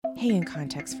Hey, In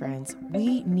Context friends,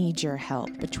 we need your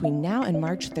help. Between now and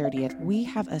March 30th, we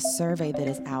have a survey that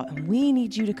is out and we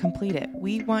need you to complete it.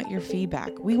 We want your feedback.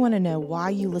 We want to know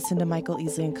why you listen to Michael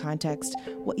Easley In Context,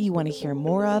 what you want to hear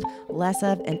more of, less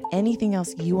of, and anything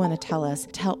else you want to tell us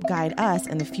to help guide us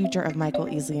in the future of Michael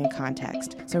Easley In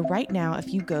Context. So right now,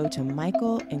 if you go to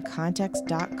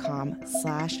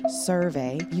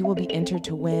michaelincontext.com/survey, you will be entered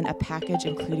to win a package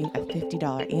including a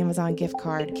 $50 Amazon gift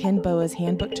card, Ken Boa's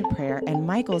Handbook to Prayer, and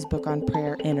Michael's book on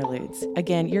prayer interludes.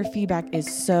 Again, your feedback is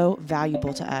so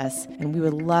valuable to us, and we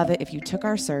would love it if you took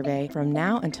our survey from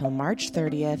now until March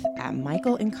 30th at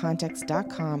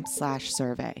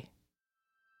michaelincontext.com/survey.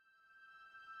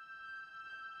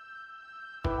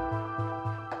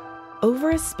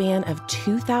 Over a span of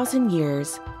 2,000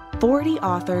 years, 40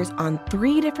 authors on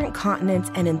 3 different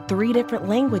continents and in 3 different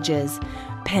languages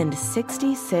penned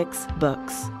 66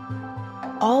 books,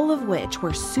 all of which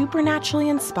were supernaturally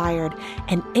inspired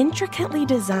and intricately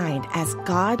designed as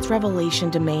God's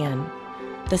revelation to man.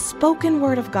 The spoken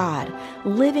word of God,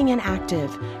 living and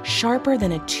active, sharper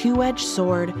than a 2-edged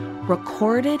sword,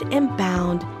 recorded and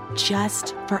bound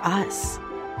just for us.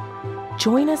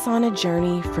 Join us on a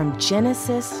journey from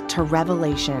Genesis to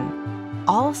Revelation,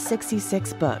 all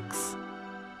 66 books.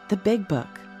 The Big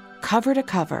Book, cover to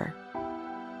cover.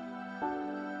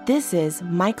 This is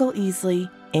Michael Easley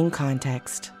In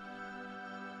Context.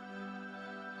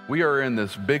 We are in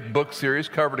this big book series,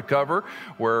 cover to cover,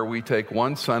 where we take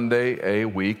one Sunday a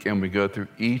week and we go through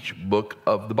each book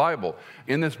of the Bible.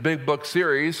 In this big book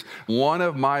series, one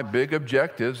of my big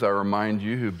objectives, I remind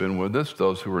you who've been with us,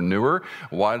 those who are newer,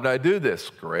 why did I do this?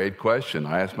 Great question.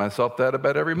 I ask myself that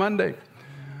about every Monday.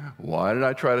 Why did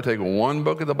I try to take one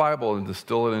book of the Bible and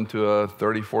distill it into a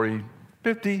 30, 40,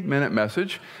 50-minute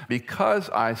message? Because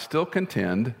I still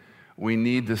contend we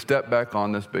need to step back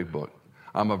on this big book.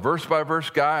 I'm a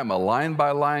verse-by-verse guy. I'm a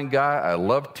line-by-line guy. I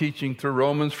love teaching through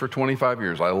Romans for 25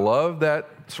 years. I love that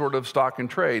sort of stock and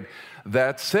trade.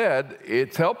 That said,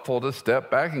 it's helpful to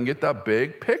step back and get that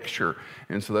big picture.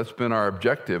 And so that's been our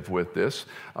objective with this.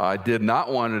 I did not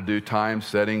want to do time,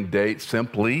 setting, date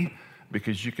simply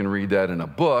because you can read that in a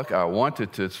book. I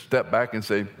wanted to step back and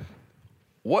say,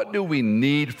 what do we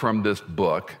need from this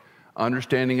book?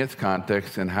 Understanding its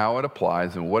context and how it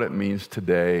applies and what it means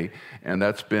today. And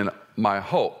that's been my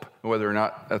hope. Whether or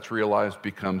not that's realized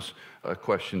becomes a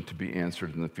question to be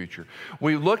answered in the future.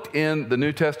 We looked in the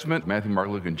New Testament, Matthew, Mark,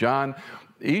 Luke, and John.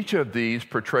 Each of these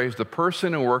portrays the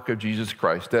person and work of Jesus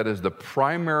Christ. That is the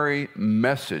primary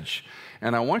message.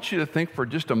 And I want you to think for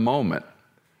just a moment,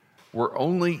 we're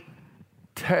only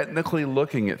technically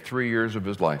looking at 3 years of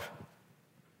his life.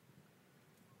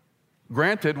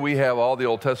 Granted, we have all the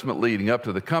Old Testament leading up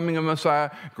to the coming of Messiah.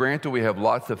 Granted, we have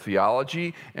lots of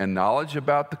theology and knowledge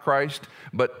about the Christ.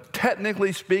 But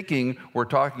technically speaking, we're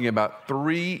talking about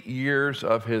 3 years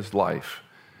of his life.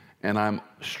 And I'm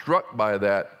struck by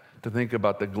that to think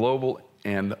about the global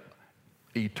and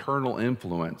eternal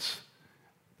influence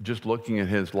just looking at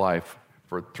his life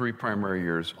for 3 primary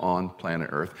years on planet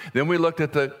Earth. Then we looked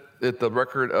at the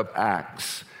record of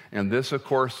Acts. And this, of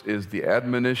course, is the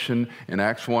admonition in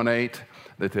Acts 1:8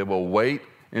 that they will wait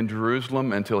in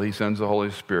Jerusalem until he sends the Holy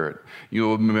Spirit. You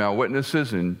will be my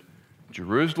witnesses in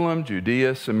Jerusalem,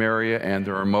 Judea, Samaria, and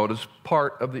the remotest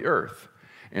part of the earth.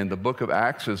 And the book of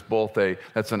Acts is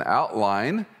that's an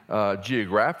outline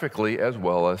geographically as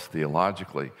well as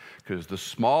theologically. Because the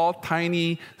small,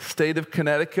 tiny state of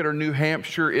Connecticut or New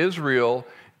Hampshire, Israel,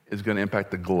 is going to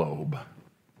impact the globe.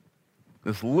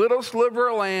 This little sliver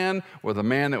of land with a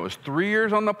man that was 3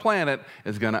 years on the planet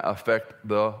is going to affect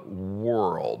the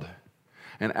world.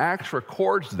 And Acts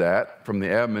records that from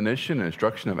the admonition and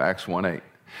instruction of Acts 1:8.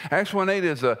 Acts 1:8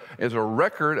 is a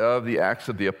record of the Acts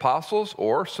of the Apostles,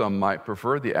 or some might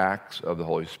prefer the Acts of the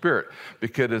Holy Spirit,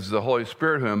 because it's the Holy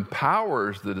Spirit who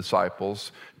empowers the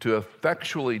disciples to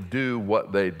effectually do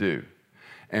what they do.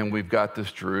 And we've got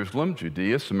this Jerusalem,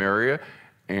 Judea, Samaria,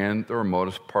 and the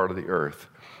remotest part of the earth.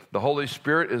 The Holy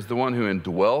Spirit is the one who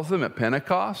indwells them at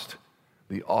Pentecost.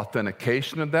 The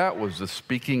authentication of that was the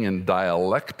speaking in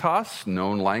dialectos,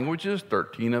 known languages,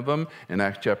 13 of them in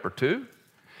Acts chapter 2.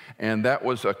 And that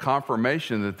was a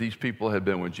confirmation that these people had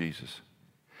been with Jesus.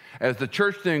 As the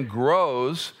church then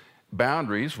grows,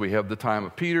 boundaries, we have the time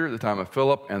of Peter, the time of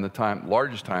Philip, and the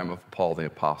largest time of Paul the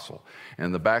Apostle.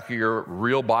 And the back of your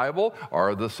real Bible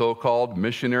are the so-called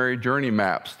missionary journey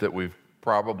maps that we've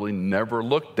probably never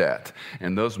looked at.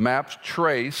 And those maps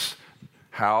trace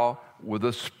how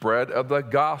the spread of the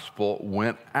gospel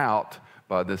went out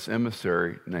by this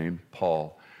emissary named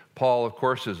Paul. Paul, of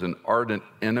course, is an ardent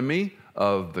enemy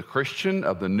of the Christian,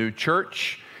 of the new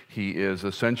church. He is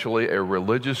essentially a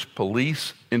religious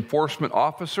police enforcement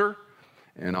officer,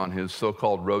 and on his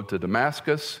so-called road to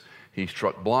Damascus, he's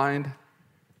struck blind,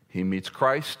 he meets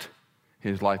Christ,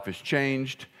 his life is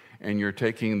changed, and you're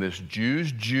taking this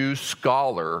Jew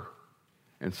scholar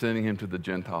and sending him to the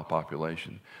Gentile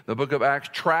population. The book of Acts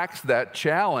tracks that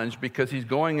challenge because he's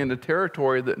going into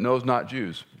territory that knows not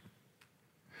Jews.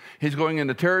 He's going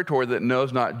into territory that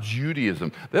knows not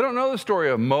Judaism. They don't know the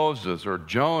story of Moses or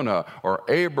Jonah or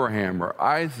Abraham or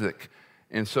Isaac.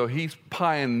 And so he's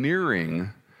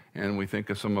pioneering, and we think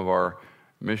of some of our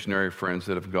missionary friends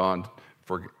that have gone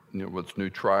for what's New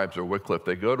Tribes or Wycliffe.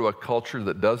 They go to a culture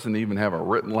that doesn't even have a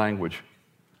written language.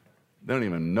 They don't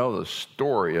even know the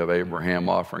story of Abraham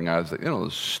offering Isaac. They don't know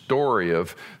the story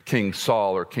of King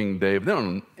Saul or King David. They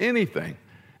don't know anything.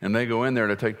 And they go in there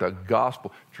to take the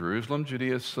gospel. Jerusalem,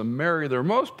 Judea, Samaria, they're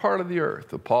most part of the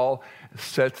earth. Paul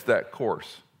sets that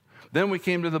course. Then we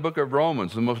came to the book of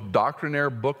Romans, the most doctrinaire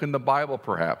book in the Bible,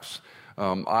 perhaps.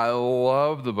 I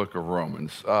love the book of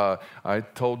Romans. I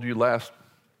told you last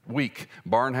week,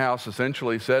 Barnhouse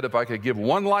essentially said, if I could give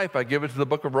one life, I'd give it to the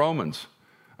book of Romans.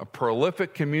 A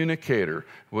prolific communicator,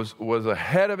 was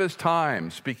ahead of his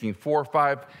time, speaking 4,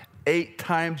 5, 8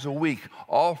 times a week,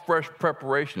 all fresh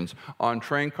preparations on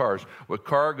train cars with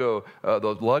cargo,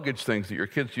 those luggage things that your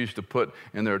kids used to put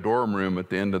in their dorm room at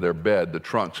the end of their bed, the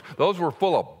trunks. Those were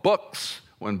full of books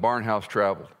when Barnhouse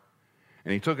traveled.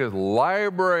 And he took his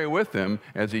library with him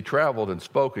as he traveled and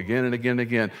spoke again and again and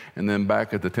again, and then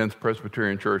back at the 10th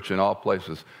Presbyterian Church in all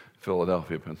places,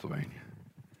 Philadelphia, Pennsylvania.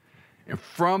 And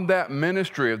from that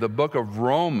ministry of the book of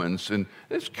Romans, and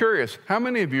it's curious, how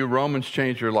many of you Romans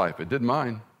changed your life? It did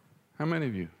mine. How many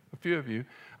of you? A few of you.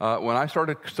 When I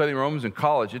started studying Romans in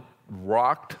college, it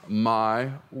rocked my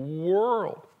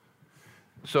world.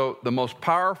 So the most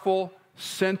powerful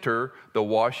center, the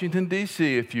Washington,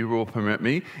 D.C., if you will permit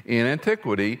me, in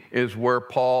antiquity is where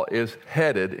Paul is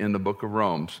headed in the book of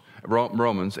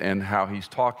Romans and how he's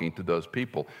talking to those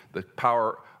people. The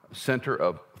power center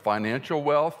of financial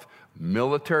wealth,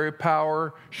 military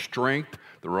power, strength.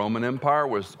 The Roman Empire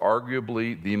was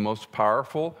arguably the most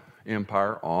powerful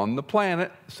empire on the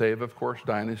planet, save, of course,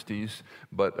 dynasties,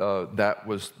 but that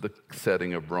was the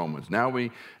setting of Romans. Now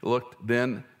we looked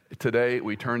then, today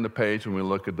we turn the page and we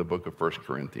look at the book of 1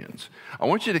 Corinthians. I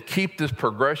want you to keep this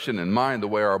progression in mind, the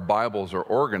way our Bibles are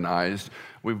organized.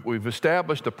 We've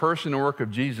established the person and work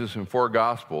of Jesus in 4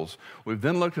 Gospels. We've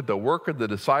then looked at the work of the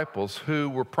disciples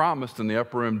who were promised in the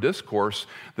Upper Room Discourse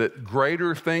that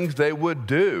greater things they would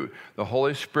do. The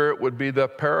Holy Spirit would be the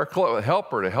paraclete,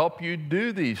 helper to help you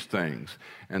do these things.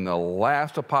 And the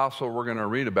last apostle we're going to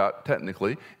read about,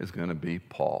 technically, is going to be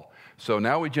Paul. So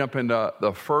now we jump into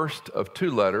the first of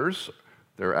 2 letters.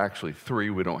 There are actually 3.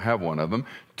 We don't have one of them.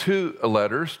 2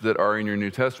 letters that are in your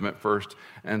New Testament, 1st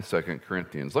and 2nd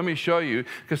Corinthians. Let me show you,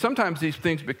 because sometimes these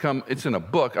things it's in a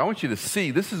book. I want you to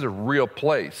see this is a real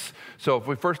place. So if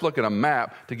we first look at a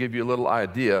map to give you a little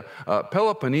idea,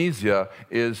 Peloponnesia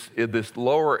is in this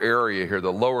lower area here,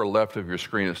 the lower left of your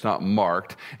screen. It's not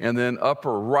marked. And then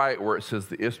upper right where it says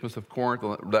the Isthmus of Corinth,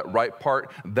 that right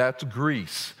part, that's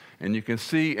Greece. And you can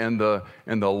see in the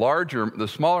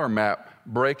smaller map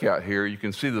breakout here, you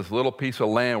can see this little piece of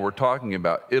land we're talking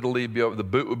about. Italy, the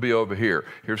boot would be over here.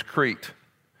 Here's Crete.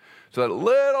 So that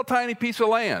little tiny piece of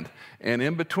land. And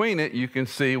in between it, you can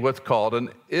see what's called an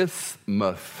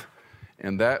isthmus.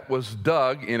 And that was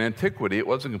dug in antiquity. It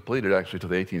wasn't completed actually till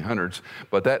the 1800s.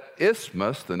 But that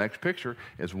isthmus, the next picture,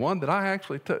 is one that I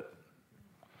actually took.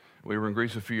 We were in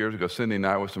Greece a few years ago, Cindy and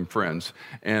I with some friends.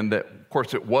 And of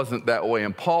course, it wasn't that way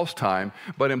in Paul's time.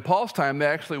 But in Paul's time, they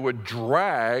actually would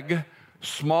drag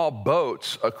small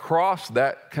boats across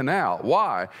that canal.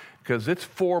 Why? Because it's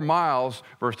 4 miles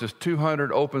versus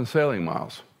 200 open sailing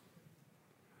miles.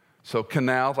 So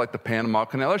canals like the Panama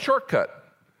Canal are a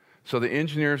shortcut. So the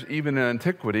engineers, even in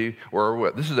antiquity,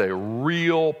 this is a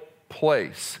real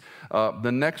place.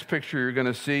 The next picture you're going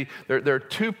to see, there are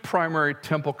 2 primary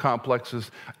temple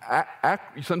complexes.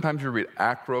 Sometimes you read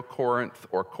Acro-Corinth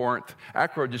or Corinth.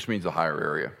 Acro just means a higher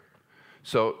area.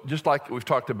 So just like we've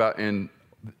talked about in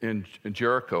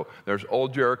Jericho, there's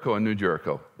Old Jericho and New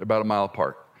Jericho. They're about a mile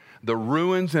apart. The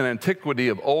ruins and antiquity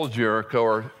of Old Jericho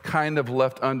are kind of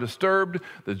left undisturbed.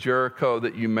 The Jericho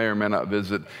that you may or may not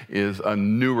visit is a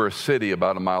newer city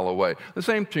about a mile away. The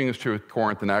same thing is true with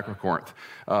Corinth and Acro-Corinth.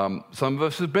 Some of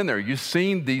us have been there. You've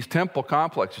seen these temple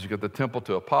complexes. You've got the temple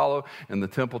to Apollo and the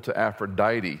temple to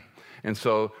Aphrodite. And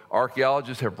so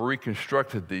archaeologists have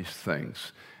reconstructed these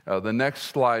things. The next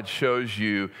slide shows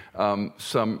you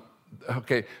some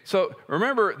Okay, so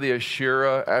remember the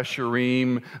Asherah,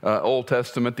 Asherim, Old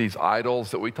Testament, these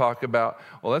idols that we talk about?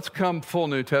 Well, let's come full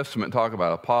New Testament and talk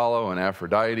about Apollo and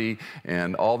Aphrodite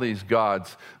and all these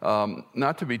gods.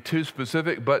 Not to be too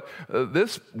specific, but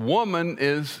this woman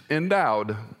is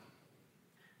endowed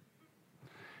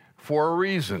for a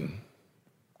reason.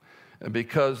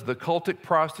 Because the cultic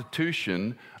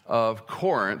prostitution of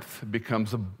Corinth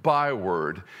becomes a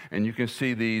byword. And you can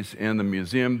see these in the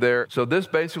museum there. So this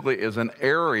basically is an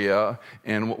area,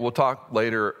 and we'll talk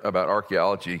later about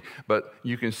archaeology, but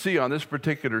you can see on this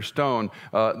particular stone,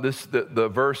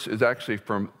 the verse is actually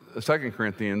from 2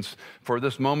 Corinthians, for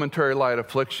this momentary light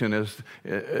affliction is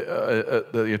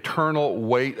the eternal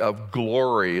weight of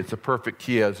glory. It's a perfect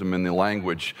chiasm in the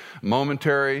language.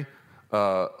 Momentary,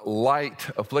 light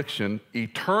affliction,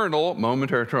 eternal,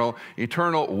 momentary,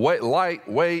 eternal weight, light,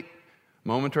 weight,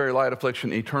 momentary light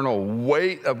affliction, eternal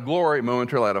weight of glory,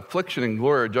 momentary light affliction and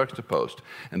glory are juxtaposed.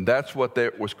 And that's what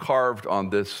was carved on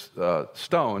this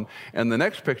stone. And the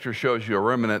next picture shows you a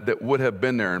remnant that would have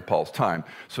been there in Paul's time.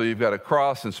 So you've got a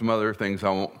cross and some other things I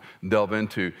won't delve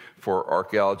into for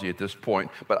archaeology at this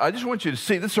point. But I just want you to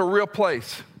see this is a real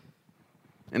place.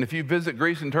 And if you visit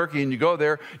Greece and Turkey and you go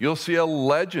there, you'll see a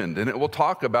legend, and it will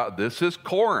talk about this is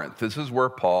Corinth. This is where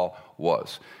Paul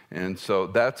was. And so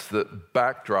that's the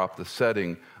backdrop, the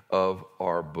setting of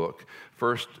our book.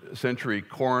 First century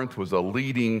Corinth was a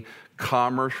leading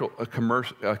commerce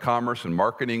and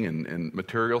marketing and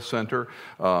material center.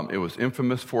 It was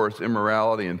infamous for its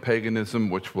immorality and paganism,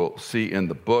 which we'll see in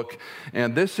the book.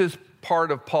 And this is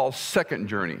part of Paul's second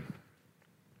journey,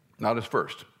 not his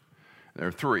first. There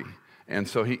are three. And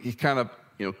so he kind of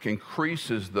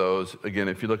increases those. Again,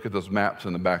 if you look at those maps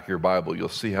in the back of your Bible, you'll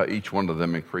see how each one of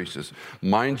them increases.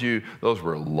 Mind you, those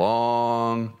were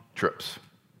long trips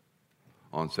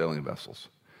on sailing vessels.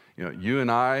 You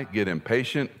and I get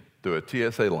impatient through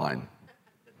a TSA line.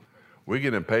 We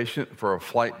get impatient for a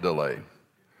flight delay.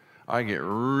 I get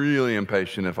really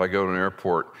impatient if I go to an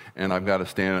airport and I've got to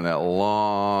stand in that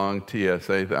long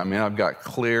TSA. I mean, I've got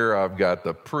clear, I've got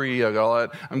the pre, I've got all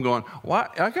that. I'm going,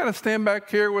 what? I got to stand back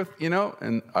here with, and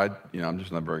I'm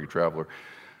just not a very good traveler.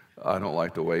 I don't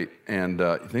like to wait. And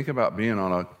think about being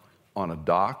on a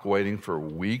dock waiting for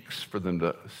weeks for them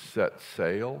to set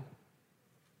sail,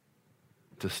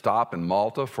 to stop in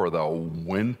Malta for the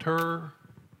winter.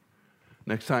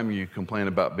 Next time you complain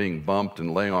about being bumped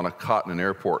and laying on a cot in an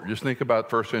airport, just think about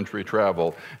first century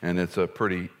travel, and it's a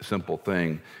pretty simple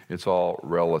thing. It's all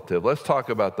relative. Let's talk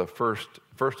about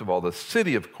first of all, the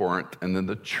city of Corinth and then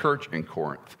the church in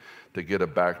Corinth to get a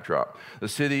backdrop. The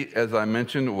city, as I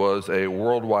mentioned, was a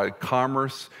worldwide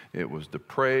commerce. It was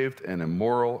depraved and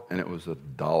immoral, and it was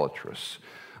idolatrous.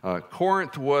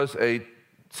 Corinth was a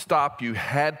stop you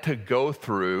had to go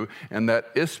through, and that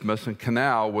isthmus and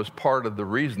canal was part of the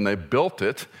reason they built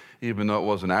it, even though it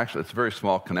wasn't actually. It's a very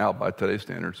small canal by today's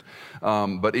standards.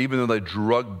 But even though they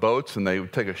drug boats and they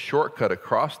would take a shortcut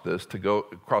across this to go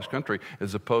cross country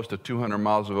as opposed to 200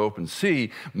 miles of open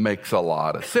sea, makes a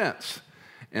lot of sense.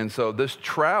 And so this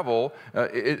travel,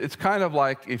 it's kind of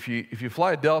like if you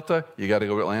fly Delta, you got to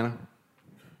go to Atlanta,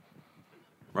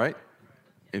 right?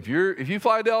 If you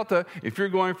fly Delta, if you're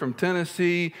going from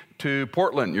Tennessee to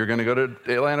Portland, you're going to go to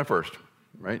Atlanta first,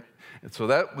 right? And so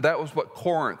that was what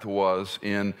Corinth was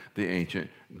in the ancient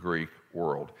Greek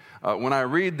world. When I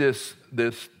read this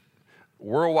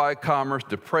worldwide commerce,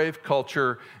 depraved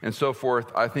culture, and so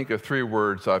forth, I think of three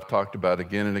words I've talked about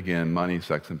again and again: money,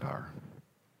 sex, and power.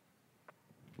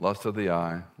 Lust of the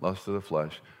eye, lust of the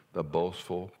flesh, the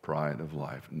boastful pride of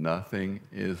life. Nothing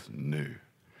is new.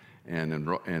 And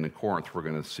in Corinth, we're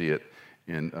going to see it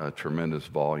in tremendous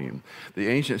volume. The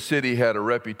ancient city had a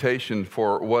reputation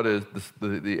for what is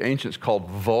the ancients called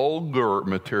vulgar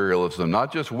materialism,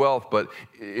 not just wealth, but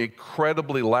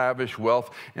incredibly lavish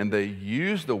wealth, and they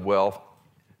used the wealth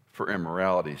for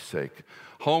immorality's sake.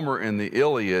 Homer in the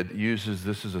Iliad uses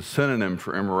this as a synonym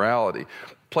for immorality.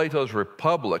 Plato's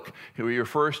Republic, he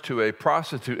refers to a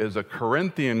prostitute as a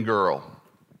Corinthian girl.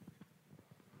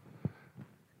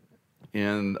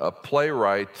 In a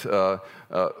playwright,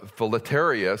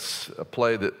 Philetaerus, a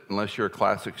play that, unless you're a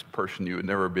classics person, you would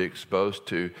never be exposed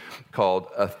to, called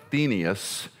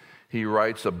Athenaeus. He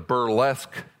writes a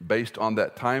burlesque based on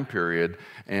that time period,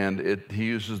 and he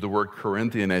uses the word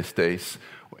Corinthianestes.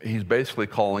 He's basically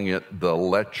calling it the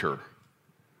lecher.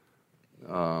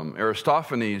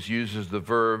 Aristophanes uses the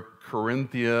verb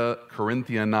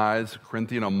Corinthianize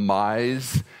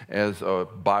as a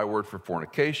byword for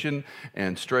fornication,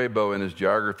 and Strabo in his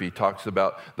geography talks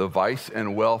about the vice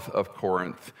and wealth of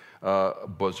Corinth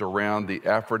was around the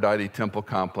Aphrodite temple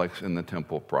complex and the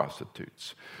temple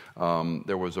prostitutes.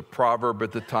 There was a proverb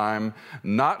at the time,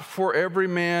 not for every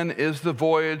man is the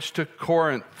voyage to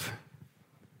Corinth.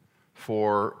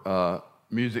 For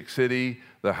Music City,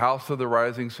 the house of the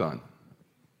rising sun.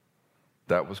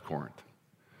 That was Corinth.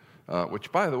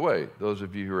 Which, by the way, those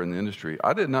of you who are in the industry,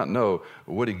 I did not know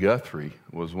Woody Guthrie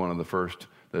was one of the first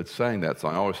that sang that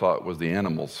song. I always thought it was the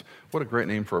Animals. What a great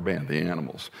name for a band, the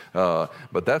Animals.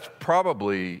 But that's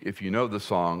probably, if you know the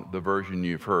song, the version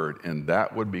you've heard, and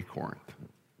that would be Corinth.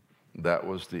 That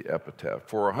was the epitaph.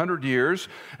 For 100 years,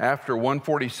 after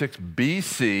 146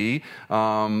 BC,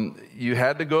 you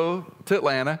had to go to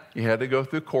Atlanta. You had to go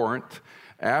through Corinth.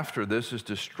 After this is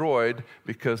destroyed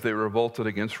because they revolted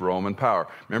against Roman power.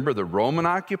 Remember, the Roman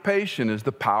occupation is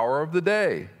the power of the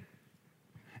day.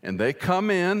 And they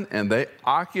come in and they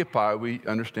occupy, we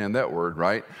understand that word,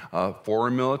 right? A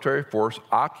foreign military force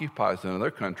occupies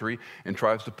another country and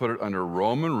tries to put it under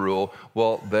Roman rule.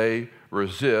 Well, they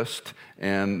resist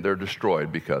and they're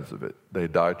destroyed because of it. They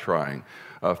die trying.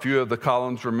 A few of the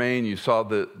columns remain. You saw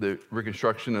the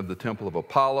reconstruction of the Temple of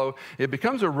Apollo. It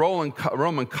becomes a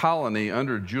Roman colony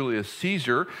under Julius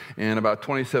Caesar in about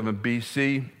 27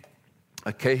 BC.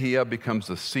 Achaia becomes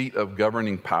the seat of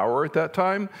governing power at that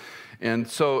time. And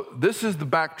so this is the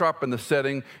backdrop and the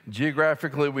setting.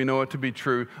 Geographically, we know it to be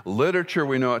true. Literature,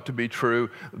 we know it to be true.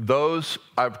 Those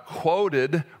I've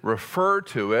quoted refer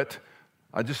to it.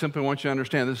 I just simply want you to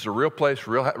understand this is a real place,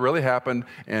 really happened,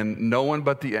 and no one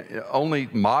but only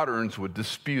moderns would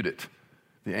dispute it.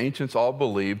 The ancients all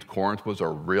believed Corinth was a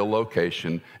real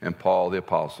location, and Paul the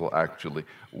apostle actually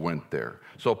went there.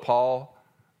 So Paul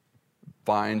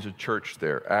finds a church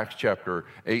there. Acts chapter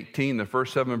 18, the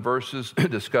first 7 verses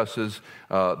discusses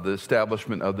the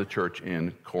establishment of the church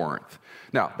in Corinth.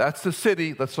 Now, that's the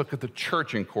city. Let's look at the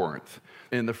church in Corinth.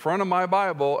 In the front of my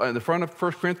Bible, in the front of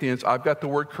 1 Corinthians, I've got the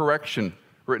word correction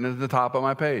written at the top of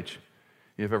my page.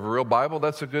 If you have a real Bible,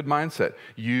 that's a good mindset.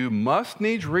 You must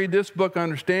needs read this book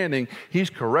understanding he's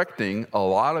correcting a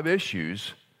lot of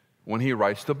issues when he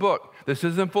writes the book. This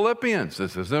isn't Philippians.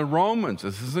 This isn't Romans.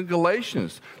 This isn't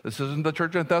Galatians. This isn't the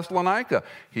church in Thessalonica.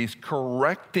 He's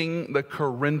correcting the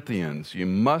Corinthians. You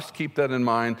must keep that in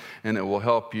mind, and it will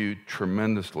help you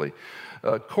tremendously.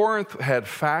 Corinth had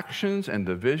factions and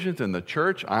divisions in the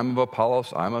church. I'm of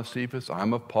Apollos. I'm of Cephas.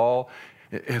 I'm of Paul.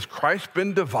 Has Christ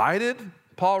been divided?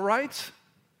 Paul writes.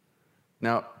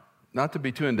 Now, not to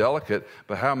be too indelicate,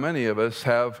 but how many of us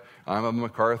have, I'm of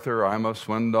MacArthur, I'm of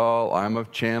Swindoll, I'm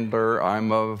of Chandler,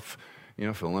 I'm of,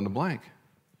 fill in the blank.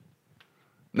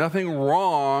 Nothing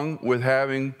wrong with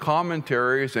having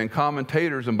commentaries and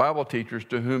commentators and Bible teachers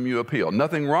to whom you appeal.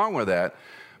 Nothing wrong with that,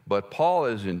 but Paul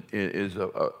is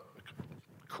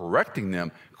correcting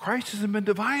them. Christ hasn't been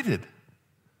divided.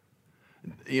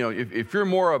 If you're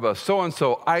more of a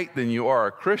so-and-so-ite than you are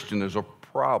a Christian, there's a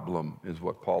problem, is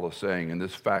what Paul is saying in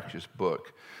this factious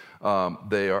book.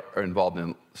 They are involved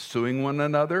in suing one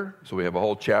another. So we have a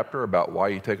whole chapter about why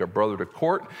you take a brother to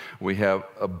court. We have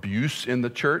abuse in the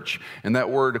church. And that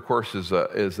word, of course, is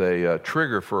a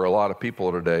trigger for a lot of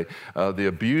people today. The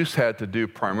abuse had to do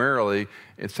primarily,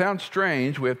 it sounds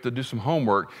strange, we have to do some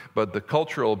homework, but the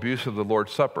cultural abuse of the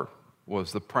Lord's Supper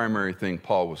was the primary thing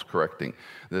Paul was correcting.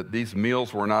 That these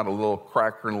meals were not a little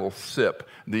cracker and a little sip.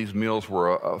 These meals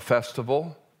were a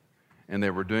festival, and they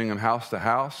were doing them house to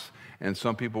house. And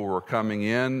some people were coming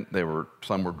in.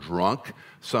 Some were drunk.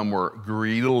 Some were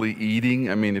greedily eating.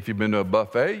 I mean, if you've been to a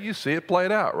buffet, you see it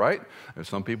played out, right? There's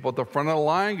some people at the front of the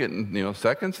line getting,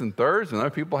 seconds and thirds, and other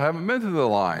people haven't been to the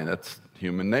line. That's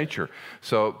human nature.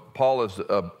 So Paul is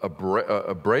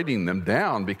braiding them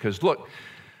down because, look,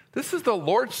 this is the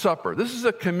Lord's Supper. This is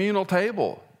a communal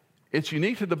table. It's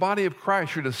unique to the body of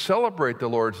Christ. You're to celebrate the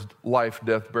Lord's life,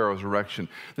 death, burial, resurrection.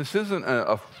 This isn't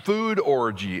a food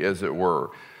orgy, as it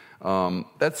were.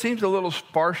 That seems a little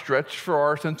far-stretched for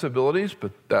our sensibilities,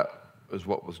 but that is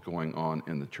what was going on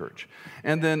in the church.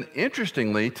 And then,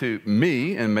 interestingly, to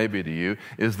me, and maybe to you,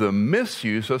 is the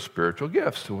misuse of spiritual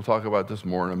gifts. We'll talk about this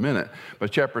more in a minute.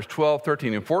 But chapters 12,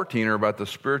 13, and 14 are about the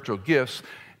spiritual gifts.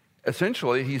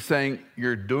 Essentially, he's saying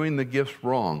you're doing the gifts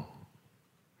wrong.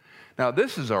 Now,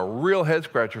 this is a real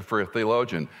head-scratcher for a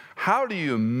theologian. How do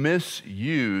you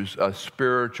misuse a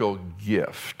spiritual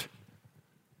gift?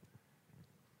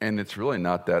 And it's really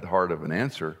not that hard of an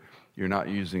answer. You're not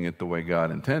using it the way God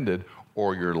intended,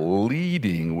 or you're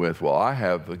leading with, well, I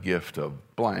have the gift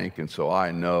of blank, and so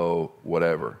I know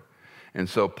whatever. And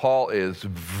so Paul is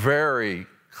very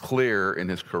clear in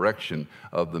his correction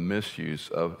of the misuse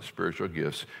of spiritual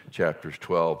gifts, chapters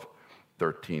 12,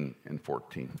 13, and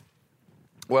 14.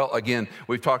 Well, again,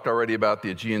 we've talked already about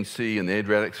the Aegean Sea and the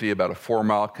Adriatic Sea, about a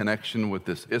 4-mile connection with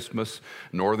this isthmus.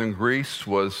 Northern Greece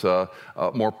was a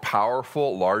more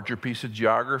powerful, larger piece of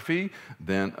geography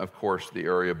than, of course, the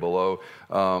area below.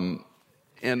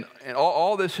 And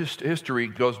all this history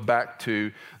goes back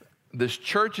to this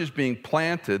church is being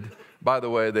planted. By the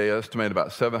way, they estimate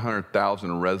about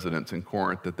 700,000 residents in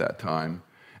Corinth at that time,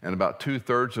 and about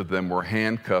 2/3 of them were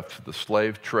handcuffed to the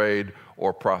slave trade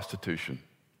or prostitution.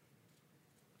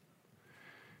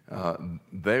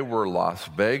 They were Las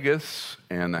Vegas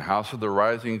and the House of the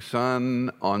Rising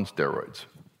Sun on steroids.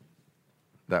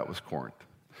 That was Corinth.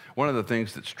 One of the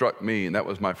things that struck me, and that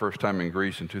was my first time in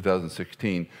Greece in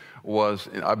 2016, was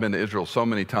I've been to Israel so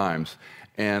many times,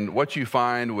 and what you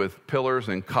find with pillars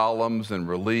and columns and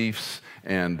reliefs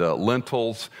and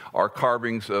lintels are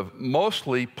carvings of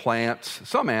mostly plants,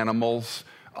 some animals,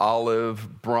 olive,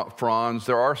 fronds.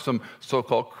 There are some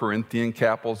so-called Corinthian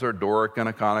capitals. They're Doric and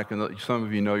Iconic, and some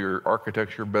of you know your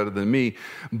architecture better than me,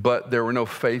 but there were no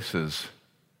faces,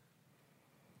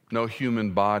 no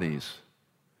human bodies.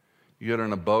 You get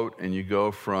on a boat and you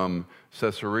go from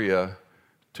Caesarea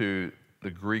to the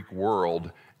Greek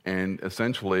world, and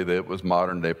essentially it was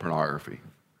modern-day pornography.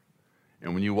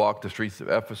 And when you walk the streets of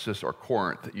Ephesus or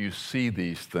Corinth, you see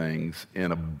these things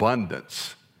in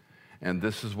abundance. And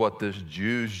this is what this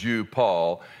Jew's Jew,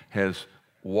 Paul, has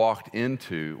walked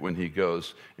into when he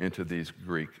goes into these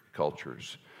Greek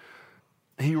cultures.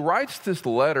 He writes this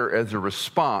letter as a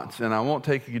response, and I won't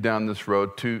take you down this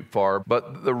road too far,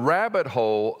 but the rabbit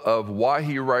hole of why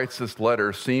he writes this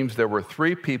letter seems there were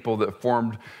 3 people that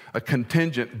formed a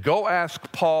contingent. Go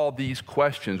ask Paul these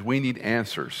questions. We need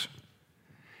answers.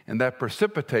 And that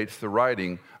precipitates the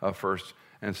writing of 1st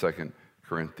and 2nd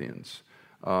Corinthians.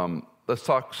 Let's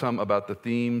talk some about the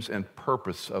themes and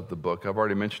purpose of the book. I've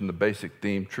already mentioned the basic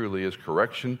theme truly is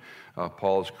correction.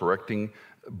 Paul is correcting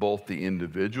both the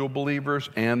individual believers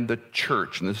and the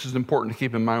church. And this is important to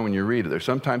keep in mind when you read it. There's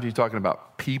sometimes he's talking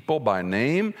about people by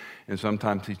name, and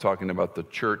sometimes he's talking about the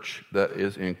church that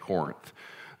is in Corinth.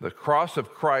 The cross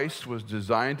of Christ was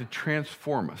designed to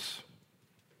transform us,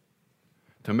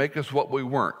 to make us what we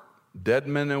weren't, dead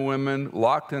men and women,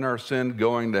 locked in our sin,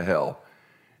 going to hell.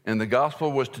 And the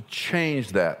gospel was to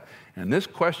change that. And this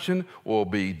question will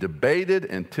be debated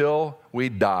until we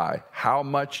die. How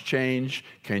much change?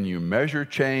 Can you measure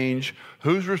change?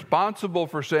 Who's responsible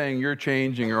for saying you're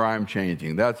changing or I'm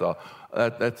changing? That's a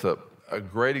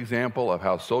great example of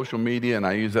how social media, and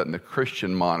I use that in the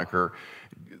Christian moniker,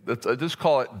 I just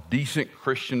call it decent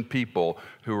Christian people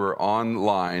who are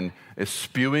online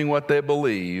spewing what they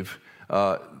believe.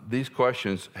 These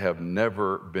questions have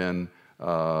never been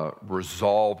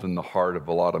resolved in the heart of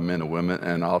a lot of men and women,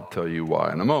 and I'll tell you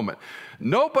why in a moment.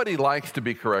 Nobody likes to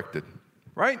be corrected,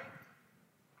 right?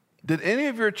 Did any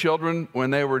of your children, when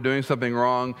they were doing something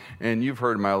wrong, and you've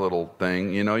heard my little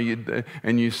thing,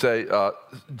 and you say,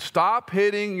 stop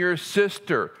hitting your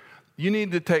sister. You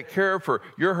need to take care of her.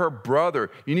 You're her brother.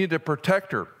 You need to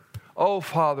protect her. Oh,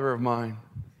 Father of mine,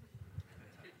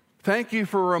 thank you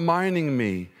for reminding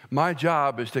me my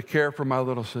job is to care for my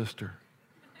little sister.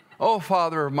 Oh,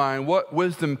 Father of mine, what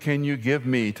wisdom can you give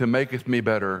me to make me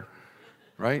better?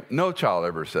 Right? No child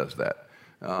ever says that.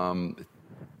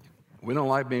 We don't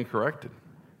like being corrected.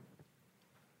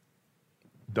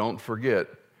 Don't forget,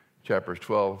 chapters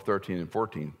 12, 13, and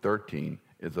 14. 13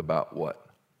 is about what?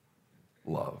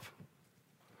 Love.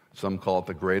 Some call it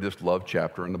the greatest love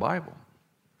chapter in the Bible.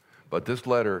 But this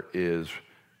letter is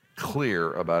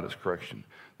clear about its correction.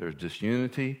 There's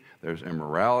disunity, there's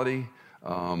immorality,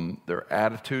 their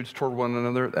attitudes toward one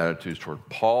another, attitudes toward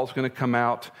Paul's going to come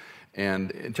out.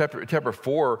 And in chapter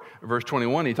 4, verse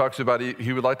 21, he talks about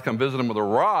he would like to come visit him with a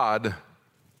rod.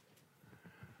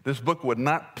 This book would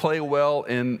not play well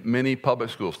in many public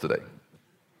schools today,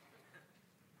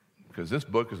 because this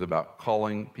book is about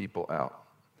calling people out.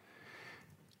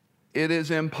 It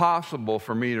is impossible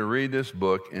for me to read this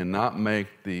book and not make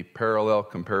the parallel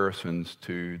comparisons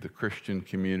to the Christian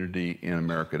community in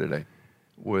America today.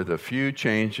 With a few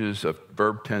changes of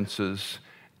verb tenses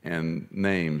and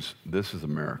names, this is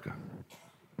America.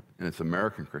 And it's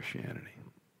American Christianity,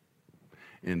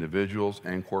 individuals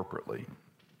and corporately.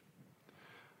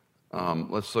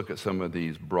 Let's look at some of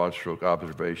these broad stroke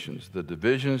observations. The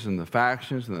divisions and the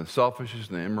factions and the selfishness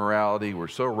and the immorality were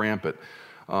so rampant.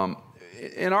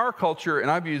 In our culture,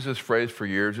 and I've used this phrase for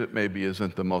years, it maybe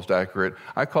isn't the most accurate,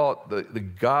 I call it the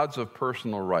gods of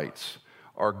personal rights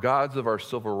are gods of our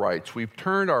civil rights. We've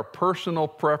turned our personal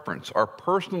preference, our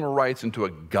personal rights into a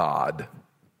god,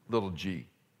 little g.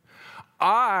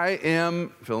 I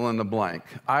am fill in the blank.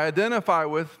 I identify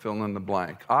with fill in the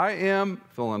blank. I am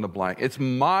fill in the blank. It's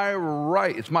my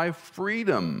right. It's my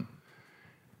freedom.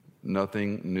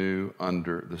 Nothing new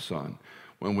under the sun.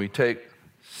 When we take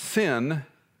sin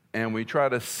and we try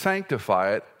to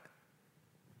sanctify it,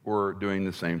 we're doing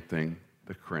the same thing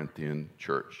the Corinthian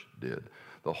church did.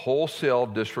 The wholesale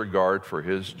disregard for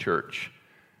his church,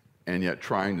 and yet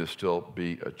trying to still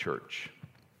be a church.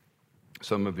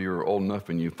 Some of you are old enough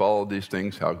and you follow these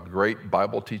things, how great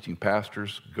Bible teaching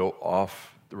pastors go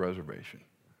off the reservation.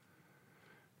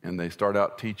 And they start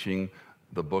out teaching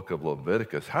the book of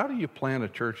Leviticus. How do you plant a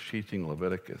church teaching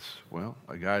Leviticus? Well,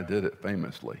 a guy did it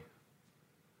famously.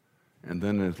 And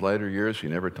then in his later years, he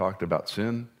never talked about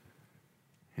sin.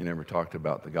 He never talked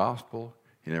about the gospel.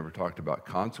 He never talked about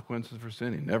consequences for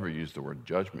sin. He never used the word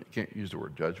judgment. You can't use the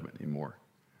word judgment anymore.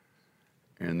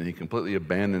 And then he completely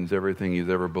abandons everything he's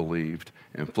ever believed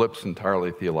and flips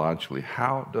entirely theologically.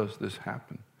 How does this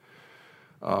happen?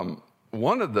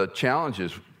 One of the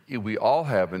challenges we all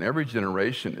have in every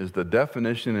generation is the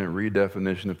definition and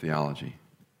redefinition of theology.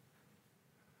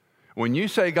 When you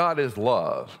say God is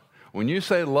love, when you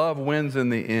say love wins in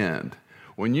the end,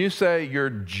 when you say you're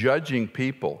judging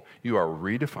people, you are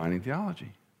redefining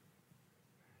theology.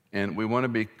 And we want to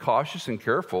be cautious and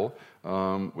careful.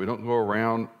 We don't go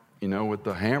around, with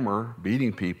the hammer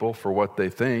beating people for what they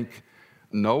think.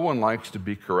 No one likes to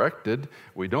be corrected.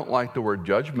 We don't like the word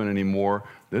judgment anymore.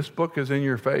 This book is in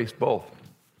your face, both.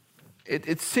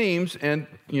 It seems, and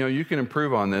you can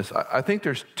improve on this, I think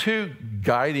there's two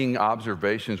guiding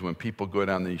observations when people go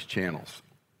down these channels.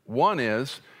 One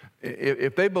is,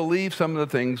 if they believe some of the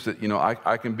things that,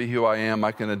 I can be who I am,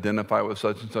 I can identify with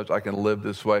such and such, I can live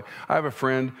this way. I have a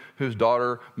friend whose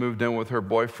daughter moved in with her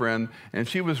boyfriend, and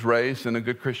she was raised in a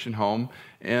good Christian home,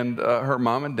 and her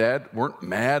mom and dad weren't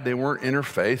mad, they weren't in her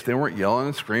face, they weren't yelling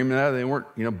and screaming at her, they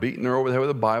weren't, beating her over the head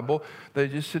with a Bible. They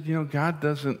just said, God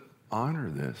doesn't honor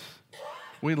this.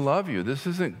 We love you. This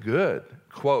isn't good.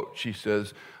 Quote, she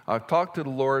says, I've talked to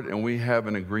the Lord, and we have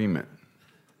an agreement.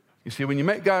 You see, when you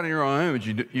make God in your own image,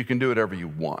 you can do whatever you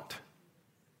want.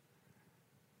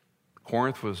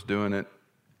 Corinth was doing it,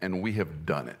 and we have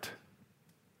done it.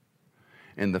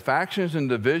 And the factions and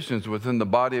divisions within the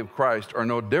body of Christ are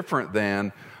no different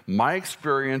than my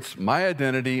experience, my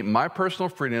identity, my personal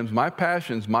freedoms, my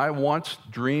passions, my wants,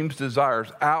 dreams,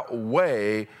 desires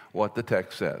outweigh what the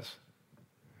text says.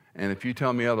 And if you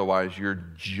tell me otherwise, you're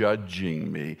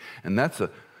judging me. And that's a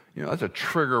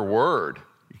trigger word.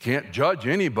 You can't judge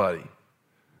anybody.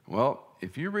 Well,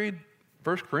 if you read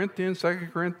 1 Corinthians, 2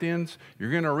 Corinthians,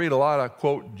 you're going to read a lot of,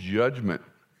 quote, judgment.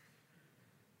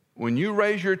 When you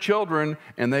raise your children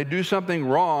and they do something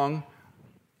wrong,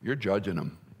 you're judging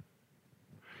them.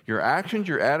 Your actions,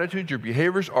 your attitudes, your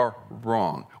behaviors are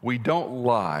wrong. We don't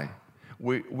lie.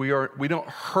 We don't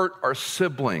hurt our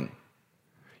sibling.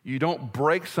 You don't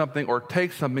break something or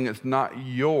take something that's not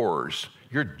yours.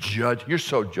 You're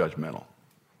so judgmental.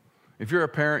 If you're a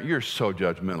parent, you're so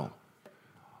judgmental.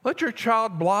 Let your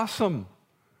child blossom.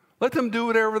 Let them do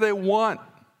whatever they want.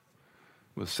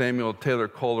 With Samuel Taylor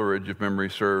Coleridge, if memory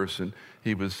serves, and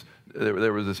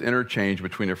there was this interchange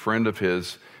between a friend of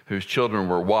his whose children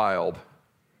were wild,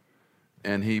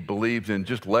 and he believed in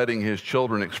just letting his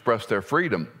children express their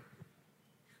freedom.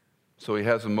 So he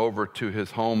has them over to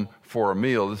his home for a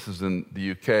meal. This is in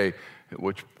the UK,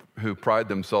 who pride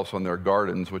themselves on their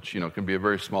gardens, which can be a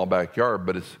very small backyard,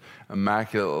 but it's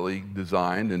immaculately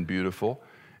designed and beautiful.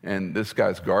 And this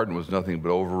guy's garden was nothing but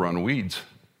overrun weeds.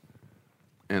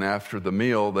 And after the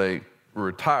meal, they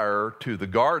retire to the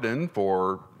garden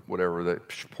for whatever, the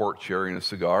port sharing a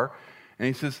cigar. And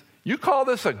he says, "You call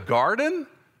this a garden?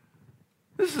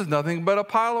 This is nothing but a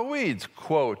pile of weeds."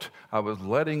 Quote, "I was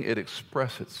letting it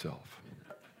express itself."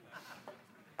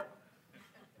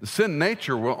 The sin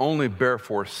nature will only bear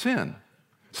forth sin.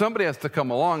 Somebody has to come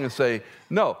along and say,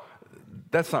 no,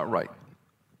 that's not right.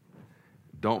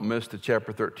 Don't miss that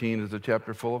chapter 13 is a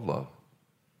chapter full of love.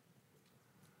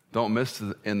 Don't miss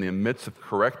in the midst of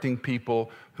correcting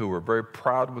people who are very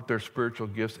proud with their spiritual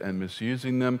gifts and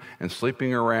misusing them and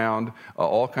sleeping around,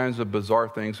 all kinds of bizarre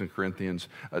things in Corinthians.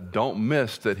 Don't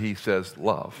miss that he says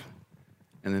love.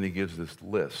 And then he gives this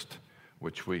list,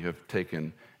 which we have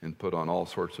taken and put on all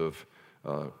sorts of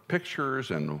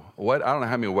pictures and I don't know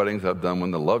how many weddings I've done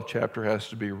when the love chapter has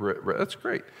to be read. That's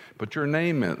great. Put your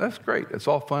name in. That's great. It's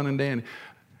all fun and dandy.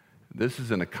 This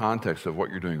is in the context of what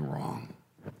you're doing wrong.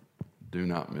 Do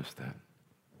not miss that.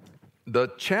 The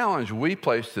challenge we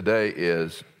place today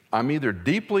is I'm either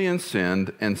deeply in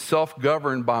sin and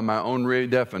self-governed by my own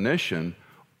redefinition,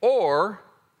 or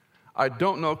I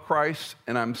don't know Christ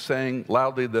and I'm saying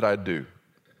loudly that I do.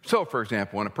 So, for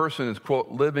example, when a person is, quote,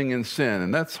 living in sin,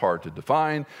 and that's hard to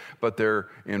define, but they're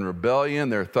in rebellion,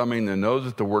 they're thumbing their nose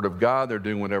at the Word of God, they're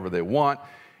doing whatever they want,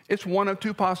 it's one of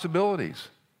two possibilities.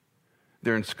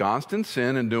 They're ensconced in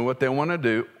sin and doing what they want to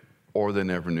do, or they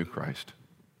never knew Christ.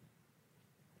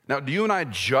 Now, do you and I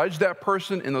judge that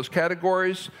person in those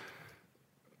categories?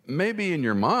 Maybe in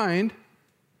your mind,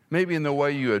 maybe in the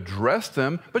way you address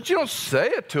them, but you don't say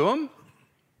it to them.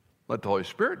 Let the Holy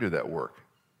Spirit do that work.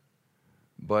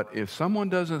 But if someone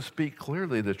doesn't speak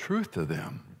clearly the truth to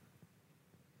them,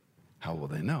 how will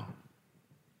they know?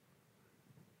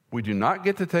 We do not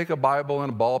get to take a Bible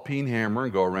and a ball-peen hammer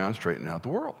and go around straightening out the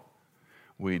world.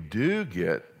 We do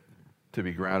get to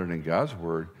be grounded in God's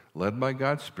Word, led by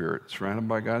God's Spirit, surrounded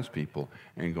by God's people,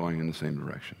 and going in the same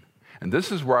direction. And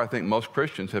this is where I think most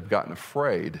Christians have gotten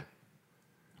afraid.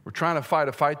 We're trying to fight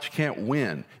a fight you can't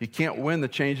win. You can't win the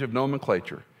change of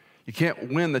nomenclature. You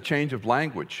can't win the change of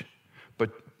language.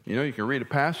 But, you can read a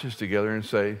passage together and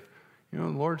say, the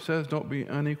Lord says don't be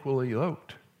unequally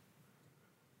yoked.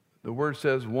 The Word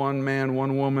says one man,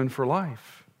 one woman for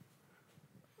life.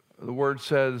 The Word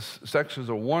says sex is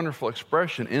a wonderful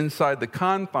expression inside the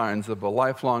confines of a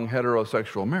lifelong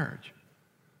heterosexual marriage.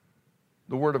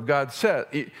 The Word of God said,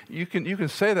 you can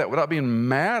say that without being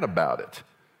mad about it,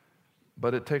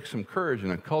 but it takes some courage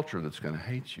in a culture that's going to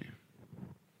hate you.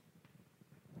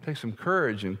 It takes some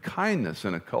courage and kindness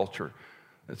in a culture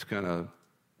that's going to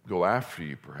go after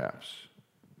you, perhaps.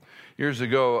 Years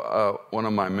ago, one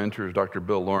of my mentors, Dr.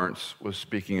 Bill Lawrence, was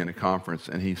speaking at a conference,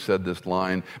 and he said this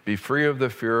line, "Be free of the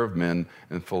fear of men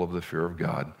and full of the fear of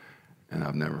God," and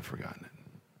I've never forgotten it.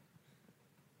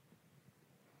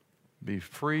 Be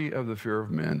free of the fear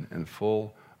of men and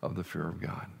full of the fear of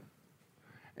God.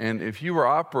 And if you were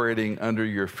operating under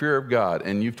your fear of God,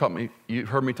 and you've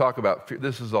heard me talk about fear,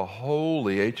 this is a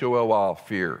holy, H-O-L-Y,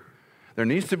 fear. There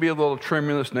needs to be a little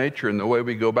tremulous nature in the way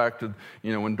we go back to,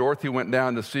 when Dorothy went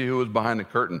down to see who was behind the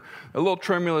curtain. A little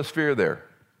tremulous fear there.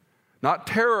 Not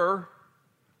terror,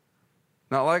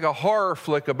 not like a horror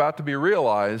flick about to be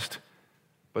realized,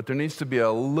 but there needs to be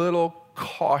a little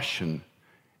caution.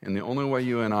 And the only way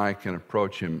you and I can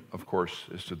approach him, of course,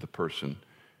 is to the person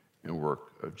and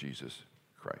work of Jesus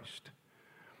Christ.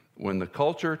 When the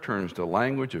culture turns the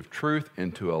language of truth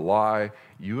into a lie,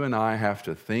 you and I have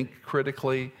to think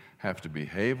critically, have to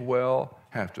behave well,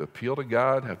 have to appeal to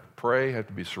God, have to pray, have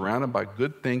to be surrounded by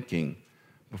good thinking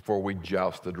before we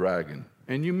joust the dragon.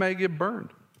 And you may get burned.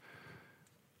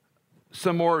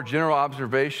 Some more general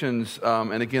observations,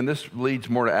 and again, this leads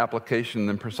more to application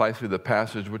than precisely the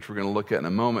passage, which we're going to look at in a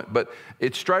moment. But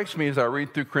it strikes me as I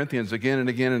read through Corinthians again and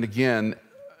again and again,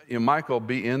 Michael,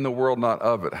 be in the world, not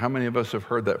of it. How many of us have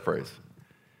heard that phrase?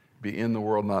 Be in the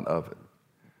world, not of it.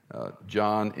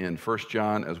 John in 1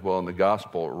 John, as well in the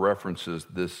gospel, references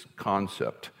this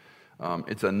concept.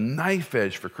 It's a knife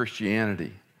edge for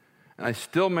Christianity. And I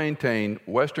still maintain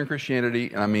Western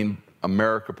Christianity, and I mean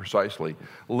America precisely,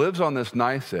 lives on this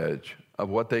knife edge of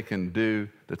what they can do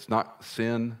that's not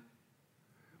sin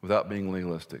without being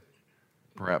legalistic,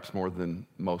 perhaps more than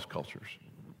most cultures.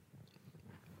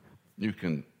 You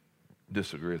can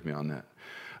disagree with me on that.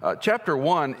 Chapter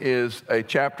 1 is a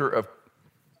chapter of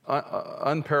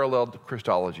unparalleled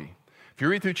Christology. If you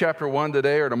read through chapter 1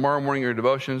 today or tomorrow morning in your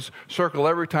devotions, circle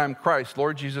every time Christ,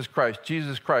 Lord Jesus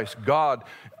Christ, God.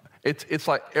 It's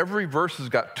like every verse has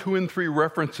got 2 and 3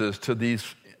 references to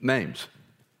these names.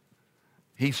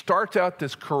 He starts out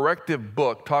this corrective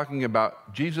book talking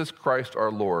about Jesus Christ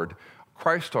our Lord,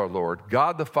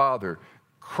 God the Father,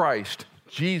 Christ,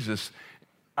 Jesus.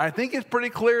 I think it's pretty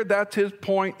clear that's his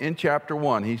point in chapter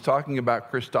 1. He's talking about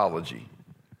Christology.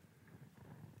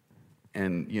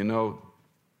 And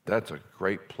that's a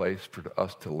great place for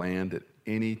us to land at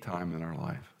any time in our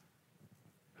life.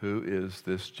 Who is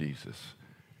this Jesus,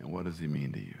 and what does he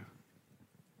mean to you?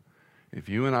 If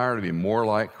you and I are to be more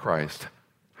like Christ,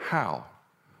 how?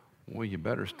 Well, you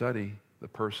better study the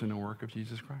person and work of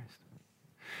Jesus Christ.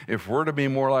 If we're to be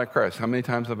more like Christ, how many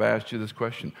times have I asked you this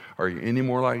question? Are you any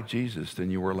more like Jesus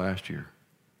than you were last year?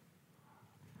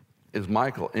 Is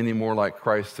Michael any more like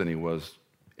Christ than he was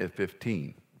at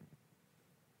 15?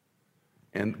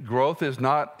 And growth is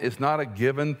not a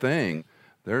given thing.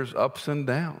 There's ups and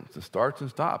downs. It starts and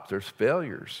stops. There's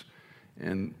failures.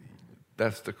 And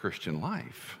that's the Christian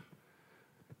life.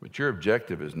 But your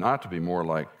objective is not to be more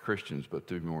like Christians, but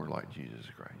to be more like Jesus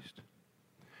Christ.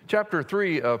 Chapter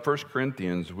 3 of 1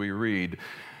 Corinthians, we read,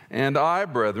 "And I,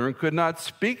 brethren, could not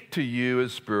speak to you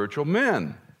as spiritual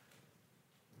men,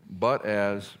 but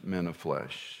as men of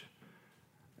flesh.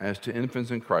 As to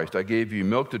infants in Christ, I gave you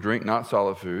milk to drink, not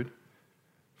solid food,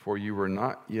 for you were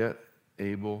not yet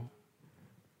able,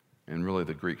 and really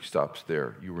the Greek stops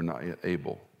there, you were not yet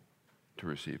able to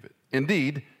receive it.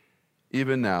 Indeed,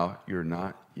 even now you're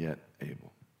not yet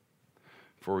able,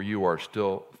 for you are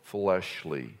still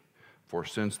fleshly. For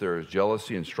since there is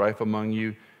jealousy and strife among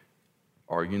you,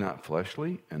 are you not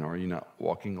fleshly, and are you not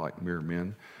walking like mere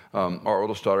men? Our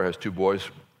oldest daughter has 2 boys,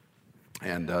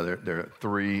 and they're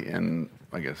 3 and,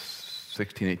 I guess,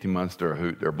 16, 18 months. They're a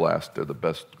hoot. They're a blast. They're the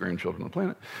best grandchildren on the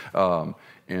planet.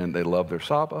 And they love their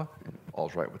Saba. And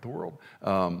all's right with the world.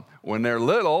 When they're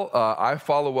little, I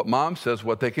follow what Mom says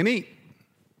what they can eat.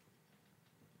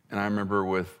 And I remember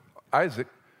with Isaac,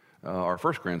 our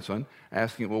first grandson,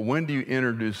 asking, well, when do you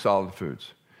introduce solid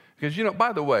foods? Because,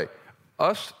 by the way,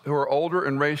 us who are older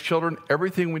and raised children,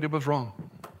 everything we did was wrong.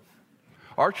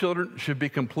 Our children should be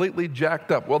completely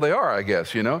jacked up. Well, they are, I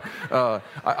guess,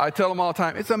 I tell them all the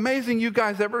time, it's amazing you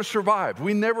guys ever survived.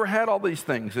 We never had all these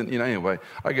things. And, anyway,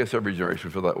 I guess every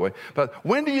generation feels that way. But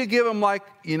when do you give them, like,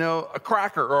 a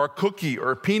cracker or a cookie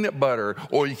or peanut butter?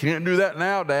 Or you can't do that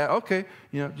now, Dad. Okay,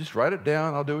 just write it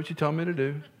down. I'll do what you tell me to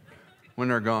do. When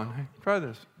they're gone, hey, try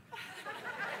this.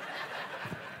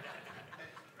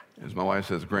 As my wife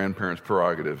says, grandparents'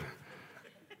 prerogative.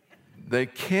 They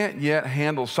can't yet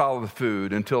handle solid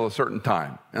food until a certain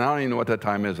time. And I don't even know what that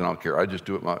time is, and I don't care. I just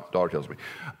do what my daughter tells me.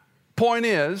 Point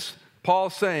is,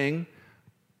 Paul's saying,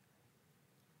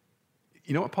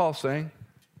 you know what Paul's saying?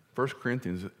 1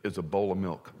 Corinthians is a bowl of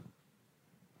milk.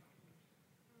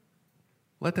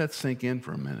 Let that sink in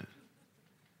for a minute.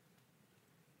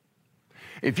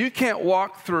 If you can't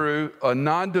walk through a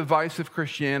non-divisive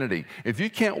Christianity, if you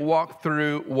can't walk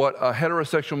through what a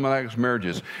heterosexual monogamous marriage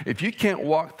is, if you can't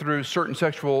walk through certain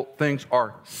sexual things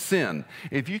are sin,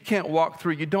 if you can't walk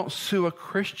through, you don't sue a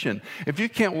Christian, if you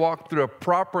can't walk through a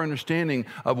proper understanding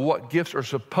of what gifts are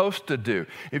supposed to do,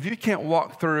 if you can't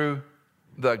walk through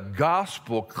the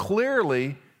gospel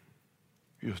clearly,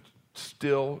 you're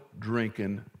still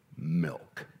drinking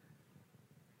milk.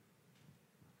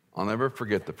 I'll never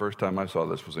forget the first time I saw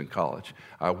this was in college.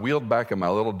 I wheeled back in my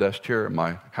little desk chair at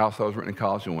my house I was renting in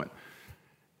college and went,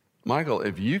 Michael,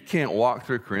 if you can't walk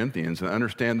through Corinthians and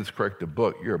understand this corrective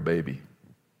book, you're a baby.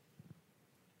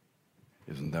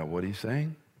 Isn't that what he's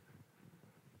saying?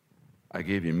 I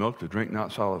gave you milk to drink,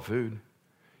 not solid food.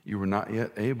 You were not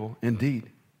yet able. Indeed,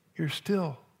 you're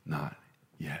still not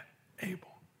yet able.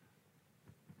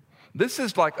 This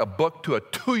is like a book to a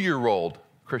 2-year-old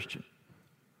Christian.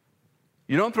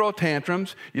 You don't throw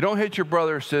tantrums. You don't hit your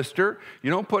brother or sister. You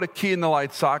don't put a key in the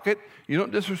light socket. You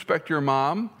don't disrespect your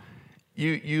mom.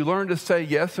 You learn to say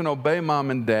yes and obey mom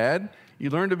and dad. You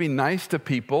learn to be nice to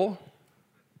people.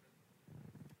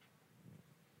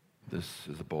 This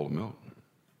is a bowl of milk.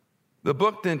 The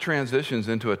book then transitions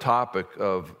into a topic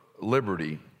of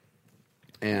liberty.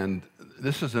 And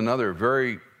this is another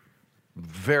very,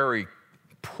 very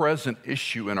present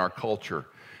issue in our culture.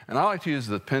 And I like to use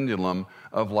the pendulum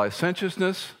of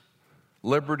licentiousness,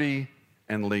 liberty,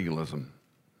 and legalism.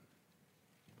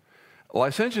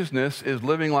 Licentiousness is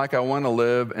living like I want to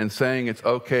live and saying it's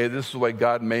okay, this is the way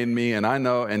God made me, and I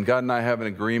know, and God and I have an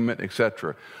agreement,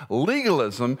 etc.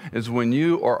 Legalism is when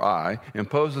you or I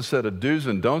impose a set of do's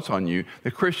and don'ts on you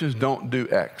that Christians don't do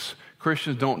X.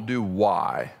 Christians don't do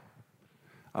Y.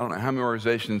 I don't know how many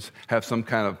organizations have some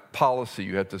kind of policy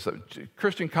you have to,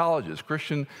 Christian colleges,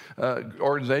 Christian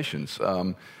organizations.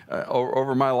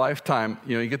 Over my lifetime,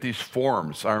 you get these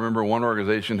forms. I remember one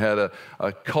organization had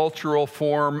a cultural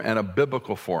form and a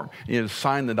biblical form. You had to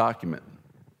sign the document.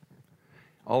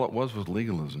 All it was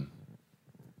legalism.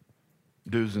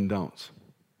 Do's and don'ts.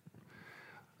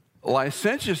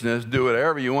 Licentiousness, do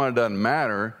whatever you want, it doesn't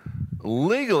matter.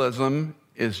 Legalism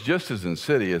is just as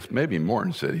insidious, maybe more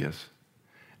insidious.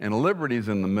 And liberty is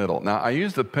in the middle. Now, I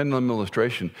use the pendulum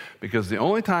illustration because the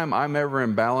only time I'm ever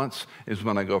in balance is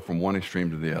when I go from one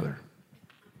extreme to the other,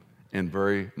 and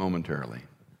very momentarily.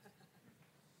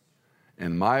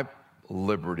 And my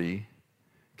liberty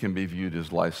can be viewed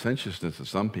as licentiousness to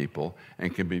some people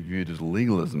and can be viewed as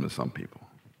legalism to some people.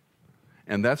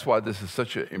 And that's why this is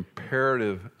such an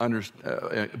imperative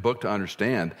book to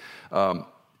understand.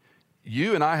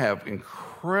 You and I have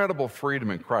incredible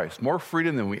freedom in Christ, more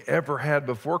freedom than we ever had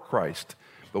before Christ,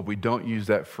 but we don't use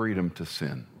that freedom to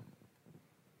sin.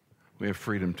 We have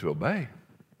freedom to obey.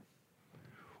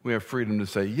 We have freedom to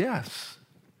say yes.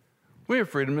 We have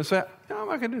freedom to say, no, I'm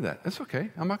not going to do that. That's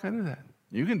okay. I'm not going to do that.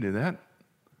 You can do that.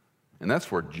 And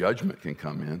that's where judgment can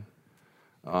come in.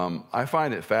 I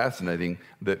find it fascinating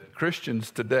that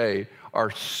Christians today are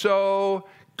so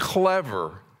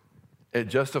clever at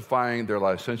justifying their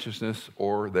licentiousness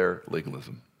or their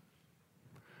legalism.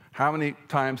 How many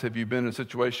times have you been in a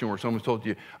situation where someone's told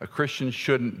you a Christian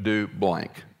shouldn't do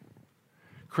blank?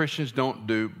 Christians don't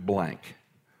do blank.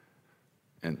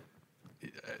 And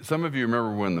some of you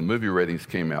remember when the movie ratings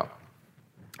came out.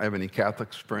 I have any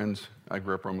Catholics friends? I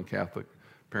grew up Roman Catholic.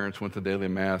 Parents went to daily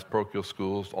mass, parochial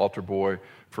schools, altar boy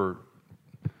for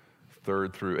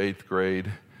 3rd through 8th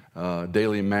grade,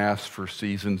 daily mass for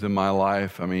seasons in my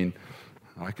life. I mean,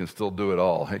 I can still do it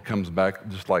all. It comes back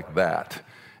just like that.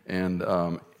 And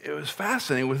it was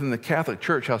fascinating within the Catholic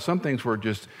Church how some things were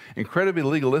just incredibly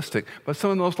legalistic, but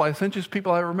some of the most licentious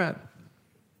people I ever met.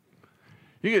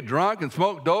 You get drunk and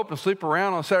smoke dope and sleep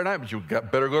around on Saturday night, but you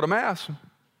better go to Mass.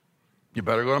 You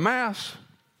better go to Mass.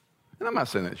 And I'm not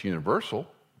saying that's universal,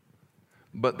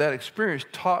 but that experience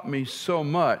taught me so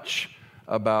much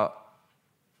about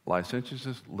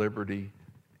licentiousness, liberty,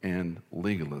 and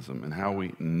legalism, and how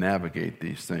we navigate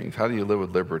these things. How do you live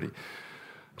with liberty?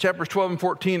 Chapters 12 and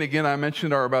 14, again, I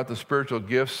mentioned, are about the spiritual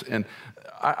gifts, and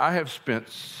I have spent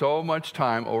so much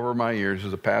time over my years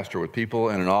as a pastor with people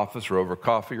in an office or over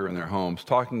coffee or in their homes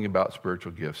talking about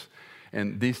spiritual gifts.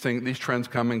 And these trends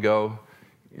come and go.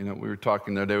 You know, we were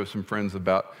talking the other day with some friends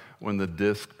about when the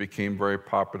disc became very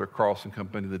popular, Carlson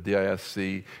Company, the DISC,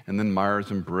 and then Myers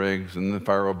and Briggs, and then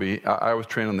Fire B. I was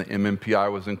trained on the MMPI. I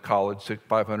was in college,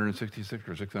 566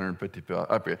 or 650.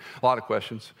 A lot of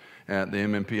questions. At the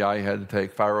MMPI, you had to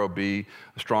take Fire B,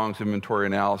 Strong's inventory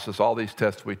analysis, all these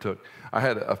tests we took. I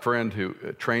had a friend who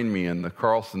trained me in the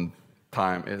Carlson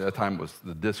time. At that time was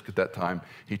the disc at that time.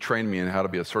 He trained me in how to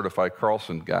be a certified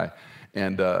Carlson guy.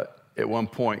 And at one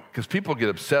point, because people get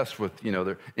obsessed with,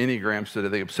 their Enneagrams today,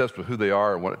 they get obsessed with who they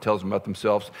are and what it tells them about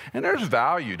themselves. And there's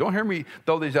value. Don't hear me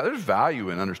throw these out. There's value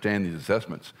in understanding these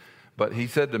assessments. But he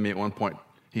said to me at one point,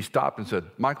 he stopped and said,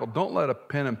 "Michael, don't let a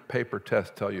pen and paper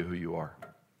test tell you who you are."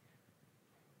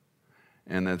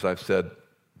 And as I've said,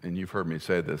 and you've heard me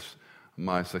say this,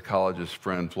 my psychologist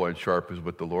friend, Floyd Sharp, who's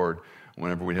with the Lord,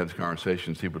 whenever we'd have these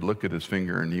conversations, he would look at his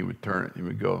finger and he would turn it. He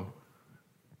would go,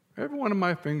 "Every one of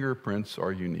my fingerprints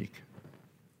are unique.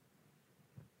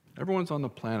 Everyone's on the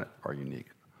planet are unique.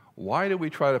 Why do we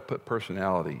try to put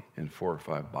personality in 4 or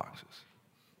 5 boxes?"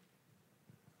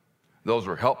 Those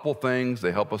are helpful things.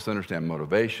 They help us understand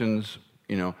motivations,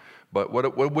 But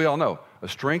what we all know, a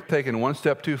strength taken one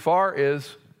step too far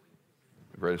is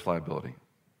the greatest liability.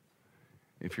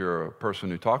 If you're a person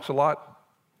who talks a lot,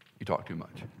 you talk too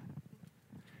much.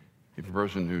 If you're a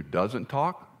person who doesn't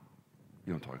talk,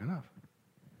 you don't talk enough.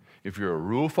 If you're a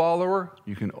rule follower,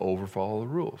 you can overfollow the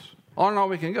rules. On and on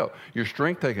we can go. Your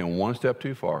strength taken one step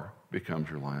too far becomes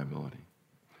your liability.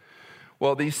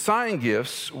 Well, these sign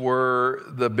gifts were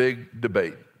the big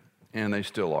debate, and they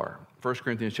still are. 1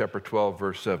 Corinthians chapter 12,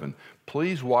 verse 7.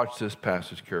 Please watch this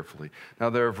passage carefully.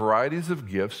 Now, there are varieties of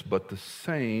gifts, but the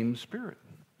same Spirit.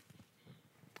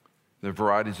 There are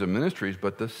varieties of ministries,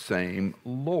 but the same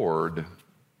Lord.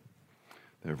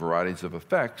 There are varieties of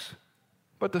effects,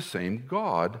 but the same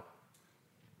God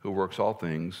who works all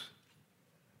things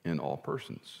in all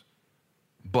persons.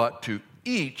 But to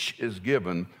each is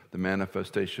given the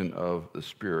manifestation of the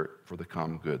Spirit for the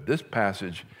common good. This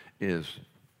passage is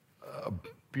a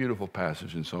beautiful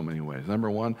passage in so many ways. Number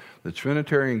one, the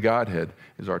Trinitarian Godhead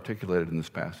is articulated in this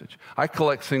passage. I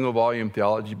collect single-volume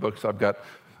theology books. I've got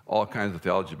all kinds of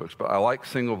theology books, but I like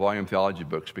single-volume theology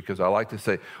books because I like to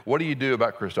say, what do you do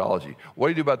about Christology? What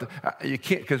do you do about you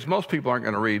can't, because most people aren't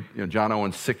going to read John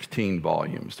Owen's 16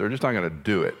 volumes. They're just not going to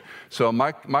do it. So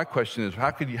my question is,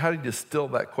 how do you distill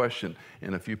that question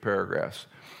in a few paragraphs?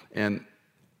 And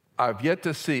I've yet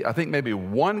to see, I think maybe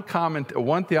one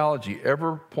theology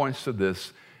ever points to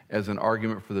this as an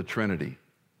argument for the Trinity.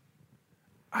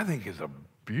 I think it's a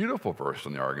beautiful verse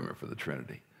on the argument for the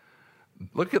Trinity.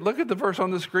 Look at the verse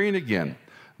on the screen again.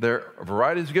 There are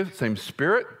varieties of gifts, same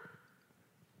Spirit,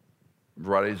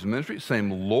 varieties of ministry,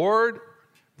 same Lord,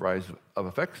 varieties of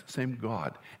effects, same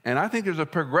God. And I think there's a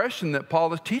progression that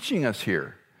Paul is teaching us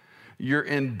here. You're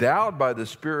endowed by the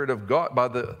Spirit of God, by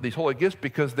these holy gifts,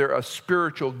 because they're a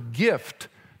spiritual gift.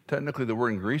 Technically, the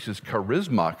word in Greek is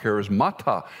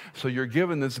charismata. So you're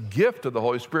given this gift of the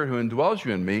Holy Spirit who indwells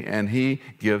you and me, and he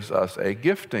gives us a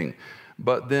gifting.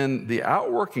 But then the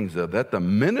outworkings of that, the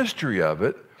ministry of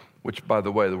it, which, by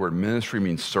the way, the word ministry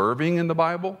means serving in the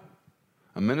Bible.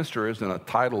 A minister isn't a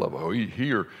title of,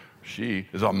 he or she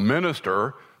is a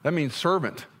minister. That means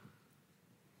servant.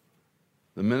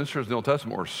 The ministers in the Old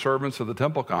Testament were servants of the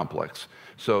temple complex.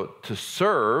 So to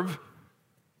serve,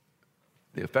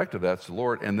 the effect of that's the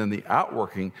Lord. And then the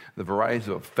outworking, the varieties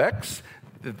of effects,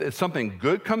 if something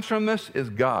good comes from this, is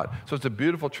God. So it's a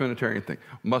beautiful Trinitarian thing.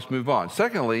 Must move on.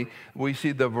 Secondly, we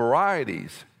see the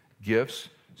varieties, gifts,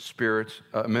 spirits,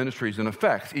 ministries, and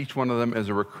effects. Each one of them is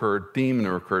a recurred theme and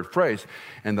a recurred phrase.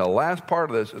 And the last part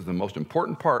of this is the most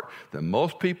important part that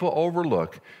most people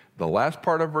overlook. The last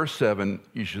part of verse 7,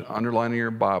 you should underline in your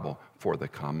Bible, for the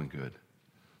common good.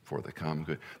 For the common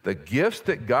good. The gifts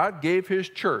that God gave his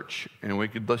church, and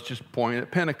let's just point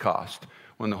at Pentecost.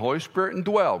 When the Holy Spirit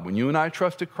indwelled, when you and I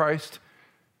trusted Christ,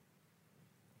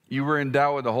 you were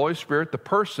endowed with the Holy Spirit, the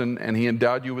person, and he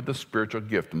endowed you with the spiritual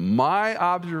gift. My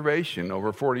observation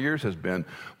over 40 years has been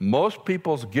most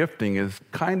people's gifting is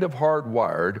kind of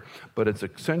hardwired, but it's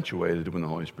accentuated when the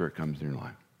Holy Spirit comes in your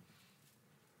life.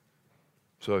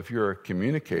 So if you're a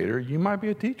communicator, you might be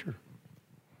a teacher.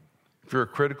 If you're a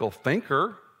critical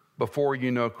thinker before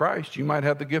you know Christ, you might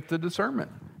have the gift of discernment.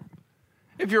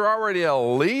 If you're already a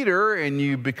leader and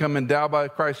you become endowed by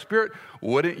Christ's Spirit,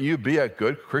 wouldn't you be a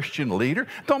good Christian leader?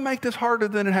 Don't make this harder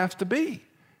than it has to be.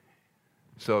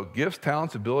 So gifts,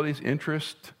 talents, abilities,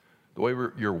 interests, the way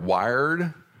you're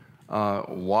wired,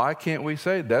 why can't we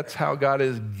say that's how God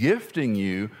is gifting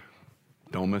you?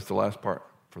 Don't miss the last part,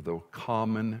 for the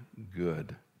common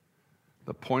good.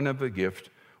 The point of the gift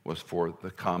was for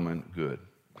the common good.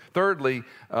 Thirdly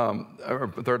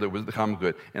was the common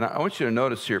good. And I want you to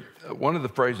notice here, one of the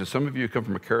phrases, some of you come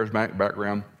from a charismatic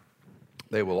background,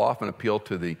 they will often appeal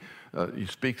to he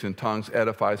speaks in tongues,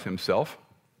 edifies himself.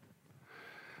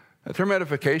 The term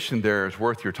edification there is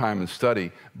worth your time and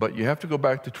study, but you have to go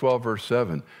back to 12 verse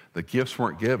 7. The gifts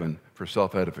weren't given for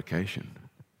self-edification.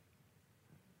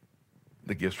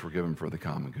 The gifts were given for the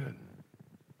common good.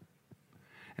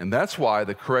 And that's why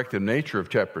the corrective nature of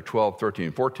chapter 12, 13,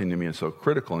 and 14 to me is so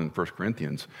critical in 1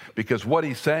 Corinthians. Because what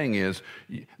he's saying is,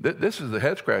 this is the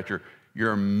head scratcher,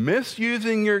 you're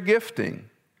misusing your gifting.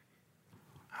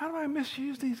 How do I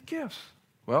misuse these gifts?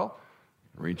 Well,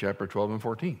 read chapter 12 and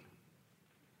 14.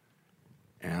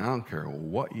 And I don't care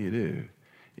what you do.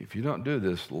 If you don't do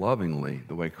this lovingly,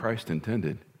 the way Christ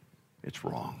intended, it's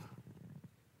wrong.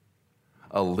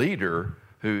 A leader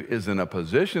who is in a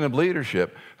position of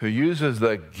leadership, who uses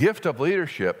the gift of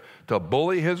leadership to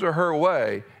bully his or her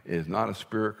way, is not a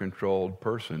spirit-controlled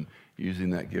person using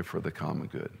that gift for the common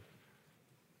good.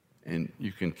 And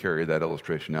you can carry that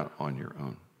illustration out on your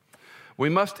own. We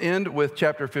must end with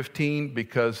chapter 15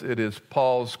 because it is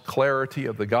Paul's clarity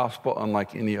of the gospel,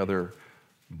 unlike any other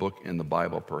book in the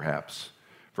Bible, perhaps.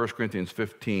 1 Corinthians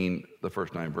 15, the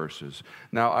first 9 verses.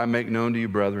 Now I make known to you,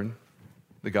 brethren,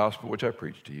 the gospel which I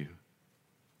preached to you,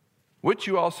 which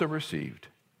you also received,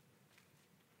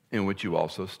 in which you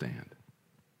also stand,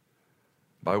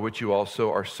 by which you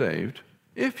also are saved,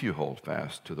 if you hold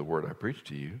fast to the word I preached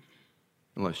to you,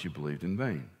 unless you believed in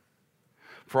vain.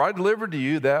 For I delivered to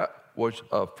you that was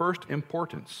of first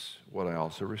importance, what I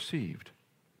also received,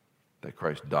 that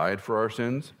Christ died for our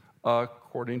sins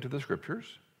according to the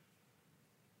Scriptures,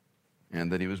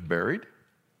 and that he was buried,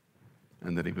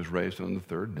 and that he was raised on the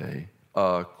third day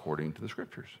according to the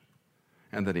Scriptures.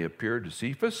 And that he appeared to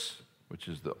Cephas, which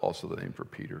is also the name for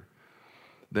Peter.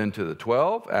 Then to the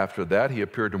 12. After that, he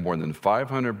appeared to more than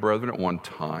 500 brethren at one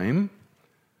time,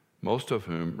 most of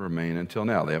whom remain until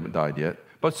now. They haven't died yet,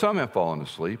 but some have fallen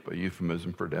asleep, a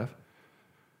euphemism for death.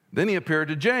 Then he appeared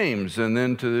to James, and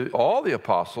then to all the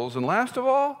apostles. And last of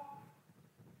all,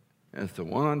 as the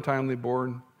one untimely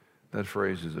born, that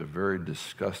phrase is a very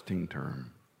disgusting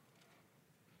term.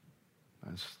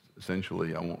 That's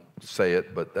essentially, I won't say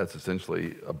it, but that's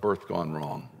essentially a birth gone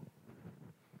wrong.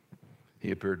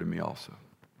 He appeared to me also.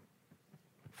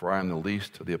 For I am the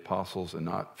least of the apostles and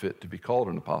not fit to be called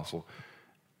an apostle.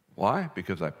 Why?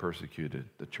 Because I persecuted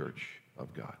the church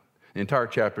of God. The entire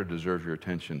chapter deserves your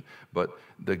attention, but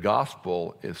the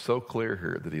gospel is so clear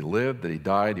here that he lived, that he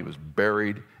died, he was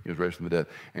buried, he was raised from the dead.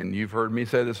 And you've heard me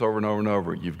say this over and over and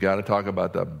over. You've got to talk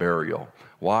about the burial.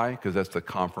 Why? Because that's the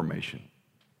confirmation.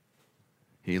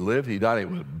 He lived, he died, he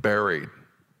was buried,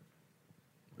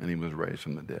 and he was raised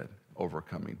from the dead,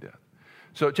 overcoming death.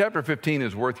 So chapter 15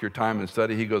 is worth your time and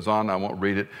study. He goes on, I won't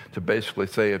read it, to basically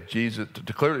say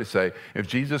to clearly say, if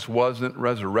Jesus wasn't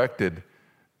resurrected,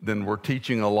 then we're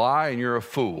teaching a lie and you're a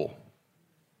fool.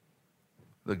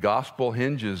 The gospel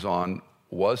hinges on,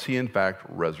 was he in fact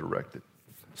resurrected?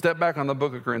 Step back on the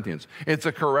book of Corinthians. It's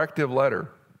a corrective letter.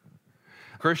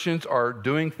 Christians are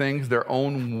doing things their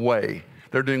own way.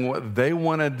 They're doing what they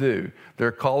want to do.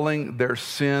 They're calling their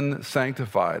sin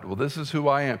sanctified. Well, this is who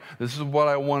I am. This is what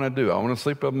I want to do. I want to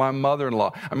sleep with my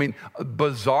mother-in-law. I mean,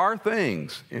 bizarre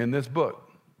things in this book.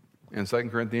 And 2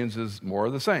 Corinthians is more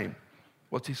of the same.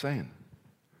 What's he saying?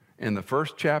 In the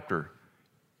first chapter,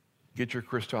 get your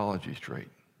Christology straight.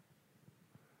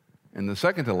 In the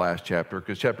second to last chapter,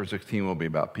 because chapter 16 will be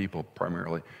about people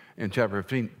primarily, in chapter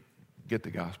 15, get the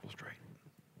gospel straight.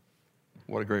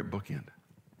 What a great bookend.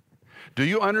 Do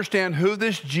you understand who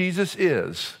this Jesus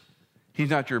is? He's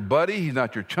not your buddy. He's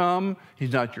not your chum.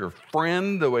 He's not your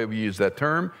friend, the way we use that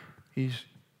term. He's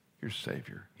your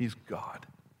Savior. He's God.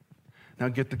 Now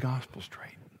get the gospel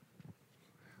straight.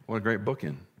 What a great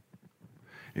bookend.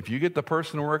 If you get the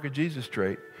person and work of Jesus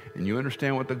straight and you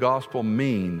understand what the gospel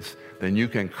means, then you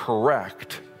can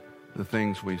correct the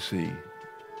things we see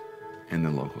in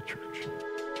the local church.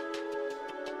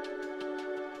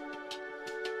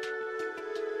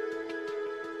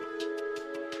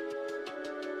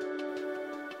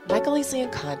 Michael Easley in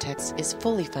Context is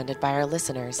fully funded by our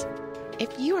listeners. If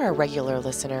you are a regular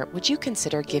listener, would you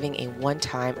consider giving a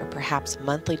one-time or perhaps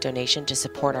monthly donation to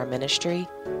support our ministry?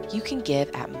 You can give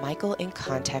at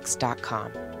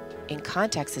michaelincontext.com. In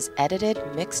Context is edited,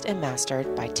 mixed, and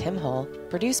mastered by Tim Hull,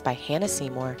 produced by Hannah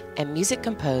Seymour, and music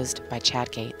composed by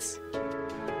Chad Gates.